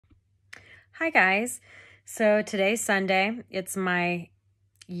Hi guys. So today's Sunday. It's my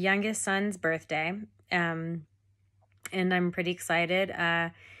youngest son's birthday. And I'm pretty excited.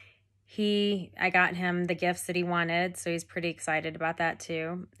 I got him the gifts that he wanted, so he's pretty excited about that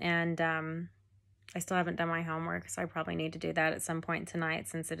too. And I still haven't done my homework, so I probably need to do that at some point tonight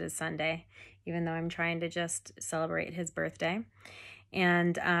since it is Sunday, even though I'm trying to just celebrate his birthday.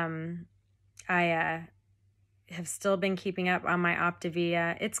 And I have still been keeping up on my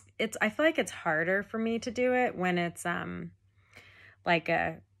Optavia. I feel like it's harder for me to do it when it's like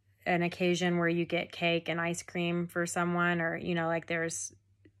an occasion where you get cake and ice cream for someone, or like there's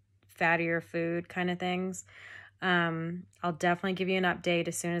fattier food kind of things. I'll definitely give you an update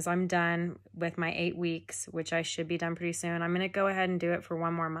as soon as I'm done with my 8 weeks, which I should be done pretty soon. I'm going to go ahead and do it for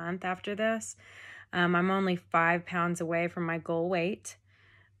one more month after this. I'm only 5 pounds away from my goal weight.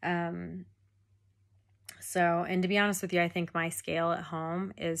 And to be honest with you, I think my scale at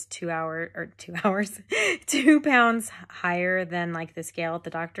home is 2 pounds higher than like the scale at the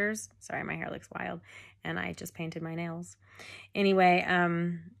doctor's. Sorry, my hair looks wild and I just painted my nails. Anyway,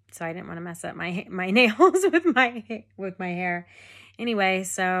 so I didn't want to mess up my nails with my hair. Anyway,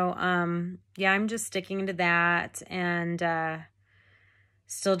 so yeah, I'm just sticking to that and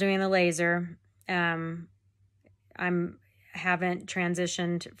still doing the laser. Haven't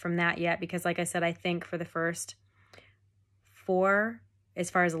transitioned from that yet because, like I said, I think for the first 4, as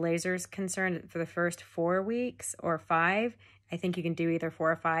far as the laser is concerned, for the first 4 weeks or 5, I think you can do either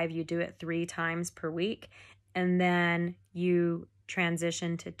 4 or 5. You do it 3 times per week, and then you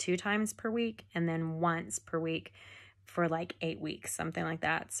transition to 2 times per week, and then once per week for like 8 weeks, something like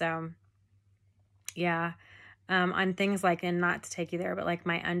that. So yeah, on things like, and not to take you there, but like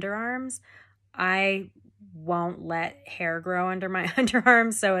my underarms, I won't let hair grow under my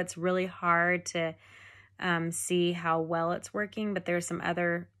underarms, so it's really hard to see how well it's working, but there's some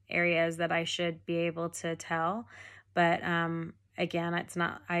other areas that I should be able to tell. But again, it's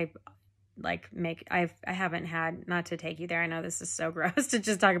not, I haven't had, not to take you there, I know this is so gross to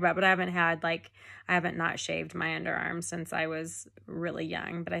just talk about, but I haven't not shaved my underarms since I was really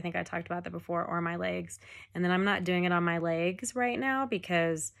young, but I think I talked about that before, or my legs. And then I'm not doing it on my legs right now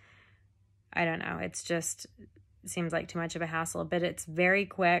because I don't know, it seems like too much of a hassle, but it's very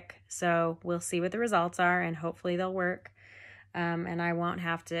quick, so we'll see what the results are, and hopefully they'll work, and I won't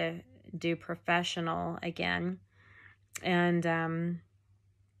have to do professional again. And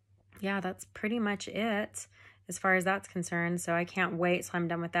yeah, that's pretty much it as far as that's concerned, so I can't wait till I'm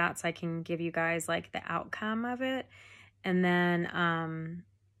done with that so I can give you guys like the outcome of it. And then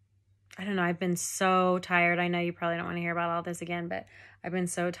I don't know, I've been so tired. I know you probably don't want to hear about all this again, but I've been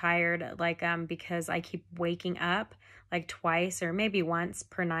so tired, like, because I keep waking up like twice or maybe once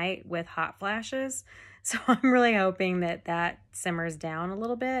per night with hot flashes. So I'm really hoping that that simmers down a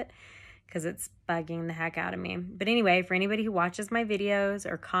little bit because it's bugging the heck out of me. But anyway, for anybody who watches my videos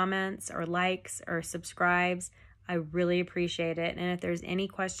or comments or likes or subscribes, I really appreciate it. And if there's any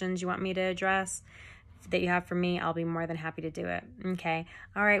questions you want me to address that you have for me, I'll be more than happy to do it. Okay.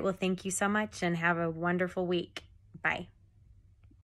 All right. Well, thank you so much and have a wonderful week. Bye.